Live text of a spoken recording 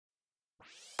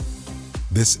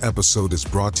This episode is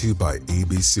brought to you by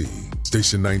ABC.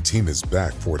 Station 19 is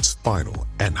back for its final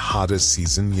and hottest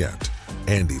season yet.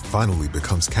 Andy finally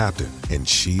becomes captain, and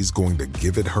she's going to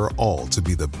give it her all to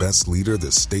be the best leader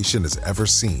the station has ever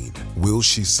seen. Will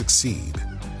she succeed?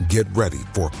 Get ready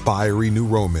for fiery new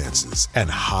romances and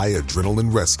high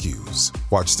adrenaline rescues.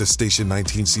 Watch the Station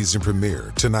 19 season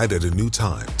premiere tonight at a new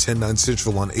time, 10/9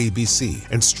 Central on ABC,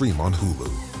 and stream on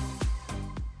Hulu.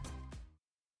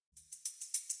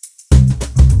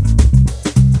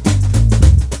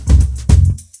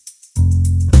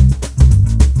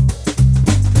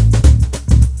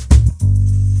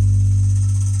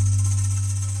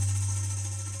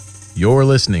 You're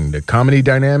listening to Comedy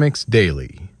Dynamics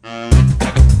Daily.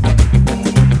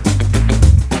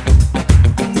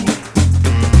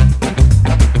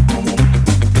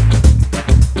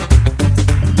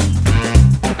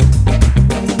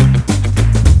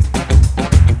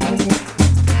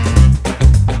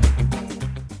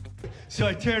 So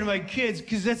I turn to my kids,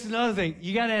 because that's another thing.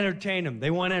 You got to entertain them.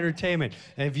 They want entertainment.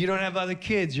 And if you don't have other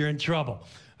kids, you're in trouble.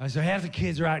 So half the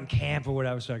kids are out in camp or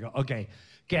whatever. So I go, okay,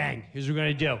 gang, here's what we're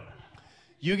going to do.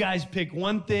 You guys pick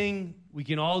one thing we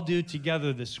can all do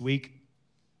together this week.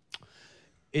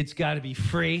 It's got to be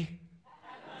free.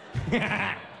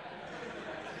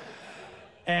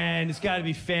 And it's got to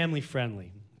be family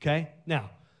friendly, okay? Now,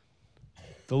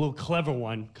 the little clever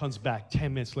one comes back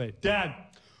 10 minutes later. Dad,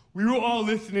 we were all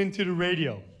listening to the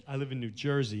radio. I live in New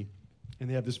Jersey, and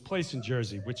they have this place in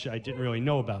Jersey, which I didn't really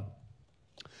know about.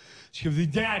 She goes,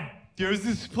 Dad, there's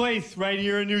this place right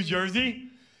here in New Jersey.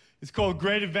 It's called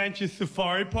Great Adventure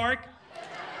Safari Park.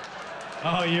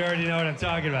 Oh, you already know what I'm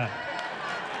talking about.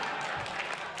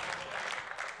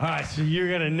 All right, so you're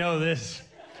going to know this.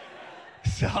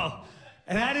 So,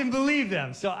 and I didn't believe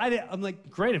them. So I'm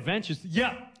like, Great Adventures?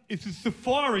 Yeah, it's a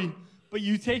safari, but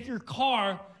you take your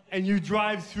car and you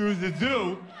drive through the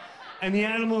zoo, and the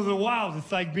animals are wild.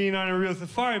 It's like being on a real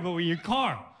safari, but with your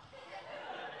car.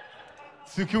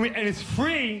 So and it's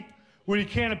free with a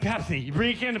can of Pepsi. You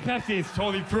bring a can of Pepsi, it's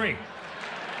totally free.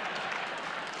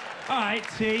 All right,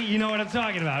 see, you know what I'm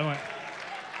talking about.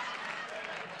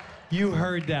 You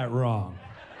heard that wrong.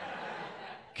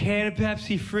 Can of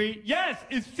Pepsi free? Yes,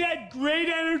 it said great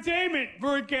entertainment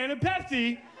for a can of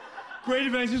Pepsi. Great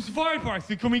Adventure Safari Park.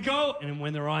 So can we go? And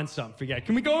when they're on something, forget.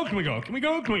 Can we go? Can we go? Can we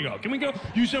go? Can we go? Can we go?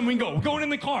 You said we can go. We're going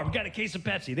in the car. We got a case of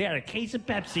Pepsi. They had a case of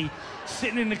Pepsi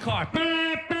sitting in the car.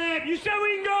 Beep, beep. You said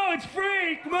we can go. It's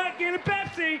free. Come on, get a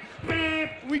Pepsi.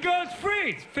 Beep. We go. It's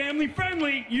free. It's family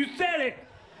friendly. You said it.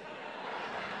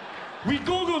 We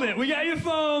Googled it. We got your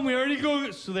phone. We already Googled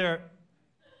it.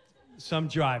 So I'm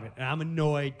driving, and I'm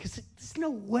annoyed because there's no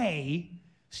way.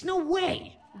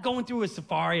 Going through a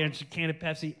safari and a can of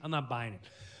Pepsi, I'm not buying it.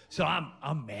 So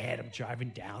I'm mad. I'm driving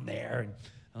down there, and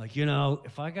I'm like,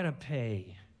 if I gotta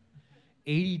pay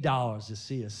 $80 to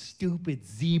see a stupid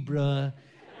zebra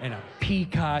and a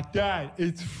peacock, Dad,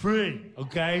 it's free,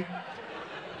 okay?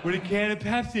 With a can of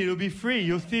Pepsi, it'll be free.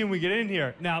 You'll see when we get in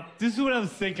here. Now, this is what I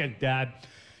was thinking, Dad.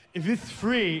 If it's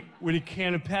free with a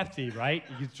can of Pepsi, right,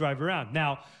 you can drive around.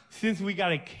 Now, since we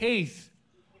got a case,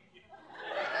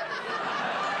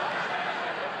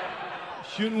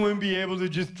 shouldn't one be able to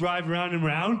just drive around and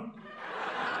around?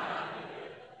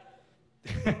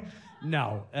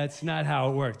 No, that's not how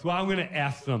it works. Well, I'm going to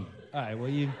ask them. All right, well,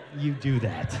 you do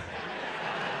that.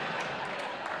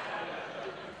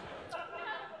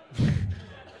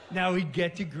 Now we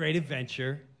get to Great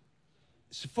Adventure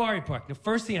Safari Park. The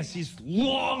first thing I see is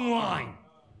long line,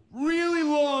 really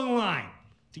long line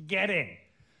to get in.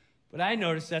 But I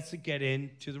noticed that's to get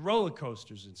in to the roller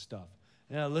coasters and stuff.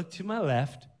 And I look to my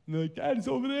left, and they're like, Dad, it's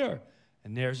over there.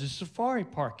 And there's a safari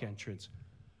park entrance.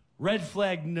 Red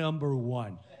flag number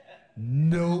 1.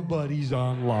 Nobody's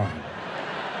online.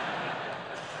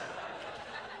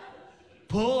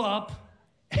 Pull up,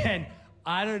 and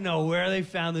I don't know where they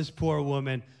found this poor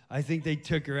woman. I think they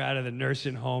took her out of the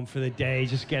nursing home for the day,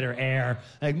 just get her air.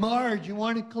 Like, Marge, you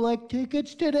want to collect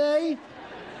tickets today?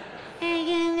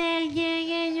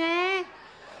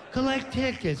 Collect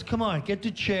tickets. Come on, get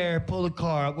the chair, pull the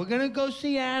car up. We're going to go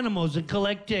see animals and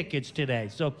collect tickets today.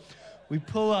 So we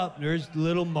pull up. There's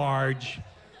little Marge.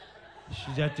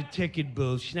 She's at the ticket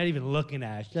booth. She's not even looking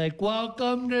at us. She's like,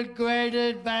 welcome to Great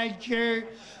Adventure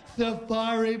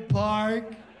Safari Park.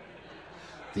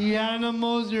 The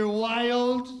animals are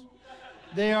wild.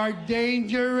 They are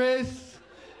dangerous.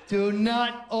 Do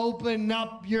not open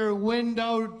up your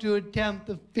window to attempt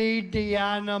to feed the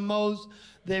animals.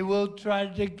 They will try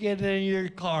to get in your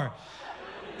car.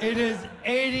 It is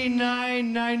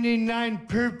 $89.99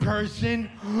 per person.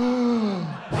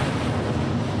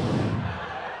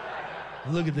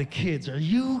 Look at the kids. Are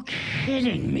you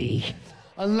kidding me?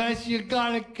 Unless you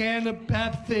got a can of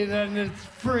Pepsi, then it's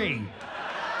free.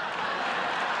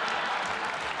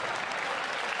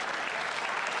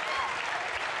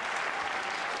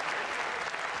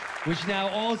 Which now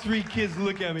all three kids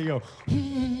look at me and go,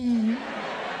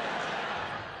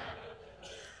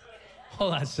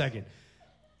 hold on a second.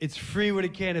 It's free with a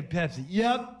can of Pepsi.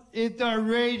 Yep, it's our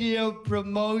radio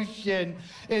promotion.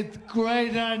 It's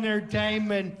great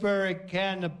entertainment for a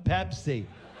can of Pepsi.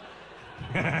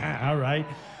 All right.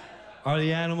 Are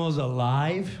the animals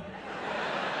alive?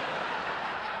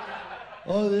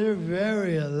 Oh, they're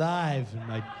very alive. And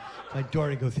my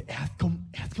daughter goes, ask them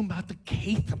about the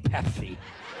case of Pepsi.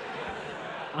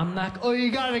 I'm not, oh,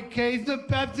 you got a case of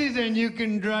Pepsi? Then you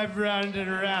can drive round and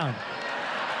around.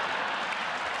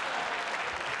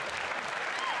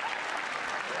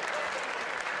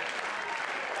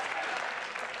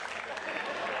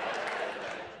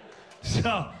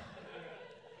 So,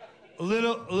 a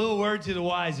little word to the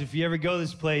wise. If you ever go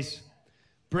this place,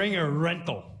 bring a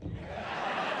rental.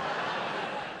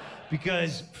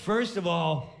 Because, first of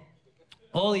all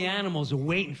the animals are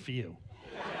waiting for you.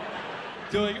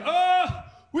 They're like, oh,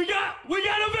 we got a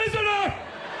visitor!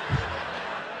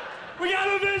 We got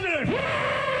a visitor!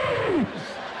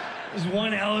 There's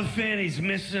one elephant, he's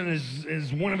missing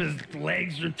his one of his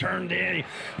legs are turned in.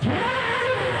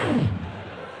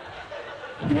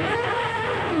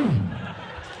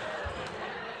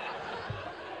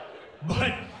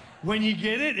 But when you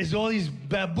get it, there's all these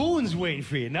baboons waiting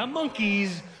for you. Not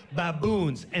monkeys,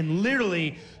 baboons. And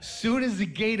literally, soon as the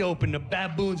gate opened, the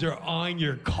baboons are on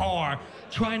your car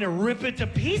trying to rip it to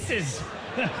pieces.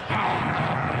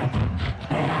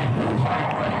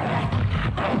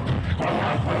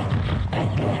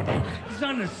 He's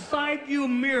on the side view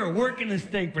mirror working this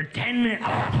thing for 10 minutes.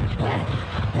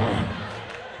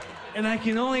 And I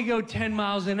can only go 10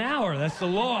 miles an hour. That's the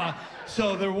law.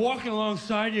 So they're walking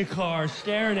alongside your car,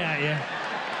 staring at you.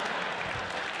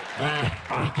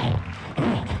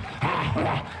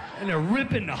 And they're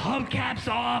ripping the hubcaps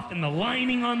off and the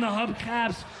lining on the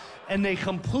hubcaps. And they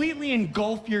completely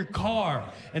engulf your car.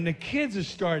 And the kids are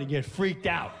starting to get freaked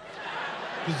out.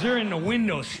 Because they're in the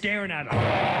window staring at them.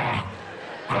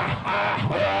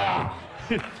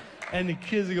 And the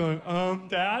kids are going,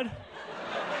 Dad?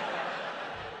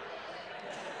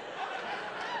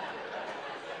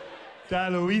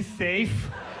 Dad, are we safe?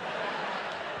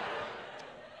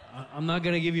 I'm not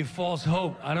gonna give you false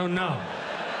hope. I don't know.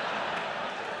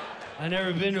 I've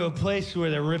never been to a place where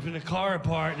they're ripping the car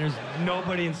apart and there's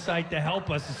nobody in sight to help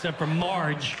us except for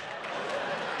Marge.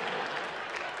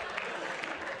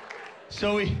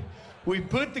 So we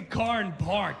put the car in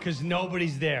park because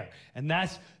nobody's there. And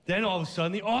then all of a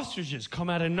sudden the ostriches come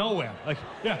out of nowhere. Like,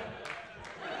 yeah.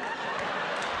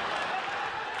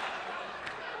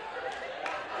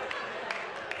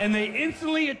 And they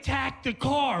instantly attack the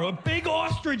car, a big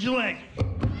ostrich leg.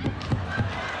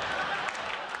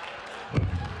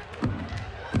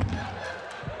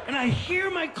 And I hear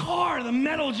my car, the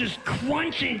metal just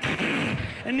crunching.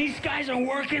 And these guys are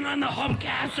working on the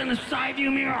hubcaps and the side view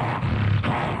mirror.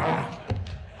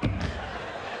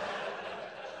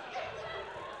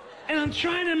 And I'm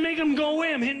trying to make them go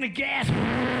away. I'm hitting the gas.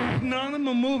 None of them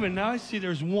are moving. Now I see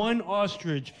there's one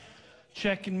ostrich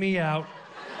checking me out.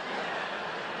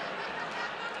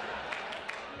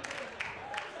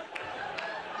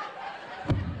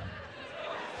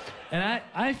 And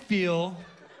I feel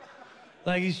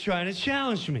like he's trying to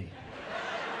challenge me.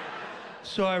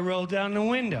 So I roll down the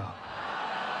window.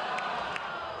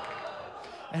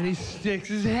 And he sticks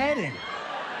his head in.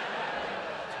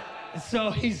 And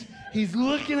so he's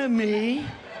looking at me.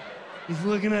 He's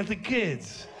looking at the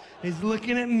kids. He's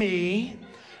looking at me.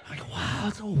 I'm like, wow,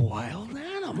 it's a wild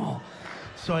animal.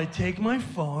 So I take my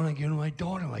phone, I give it to my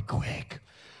daughter, like, quick.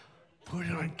 Put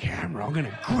it on camera. I'm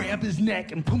gonna grab his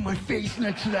neck and put my face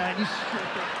next to that.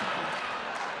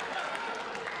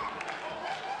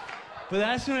 But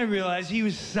that's when I realized he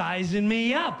was sizing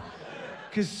me up.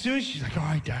 Because soon she's like, all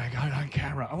right, Dad, I got it on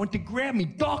camera. I went to grab me,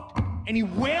 ducked, and he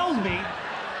wailed me.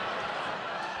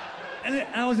 And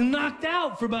I was knocked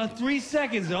out for about 3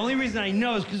 seconds. The only reason I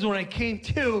know is because when I came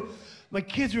to, my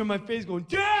kids were in my face going,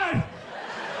 Dad!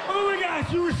 Oh my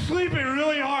gosh, you were sleeping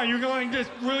really hard. You were going just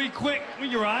really quick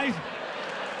with your eyes.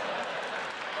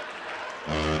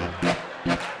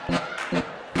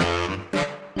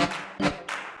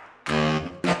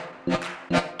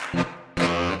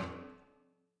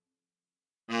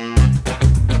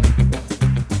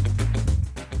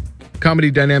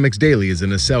 Comedy Dynamics Daily is an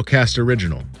Accelcast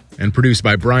original and produced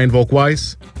by Brian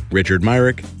Volk-Weiss, Richard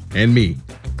Myrick, and me,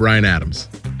 Brian Adams.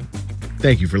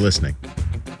 Thank you for listening.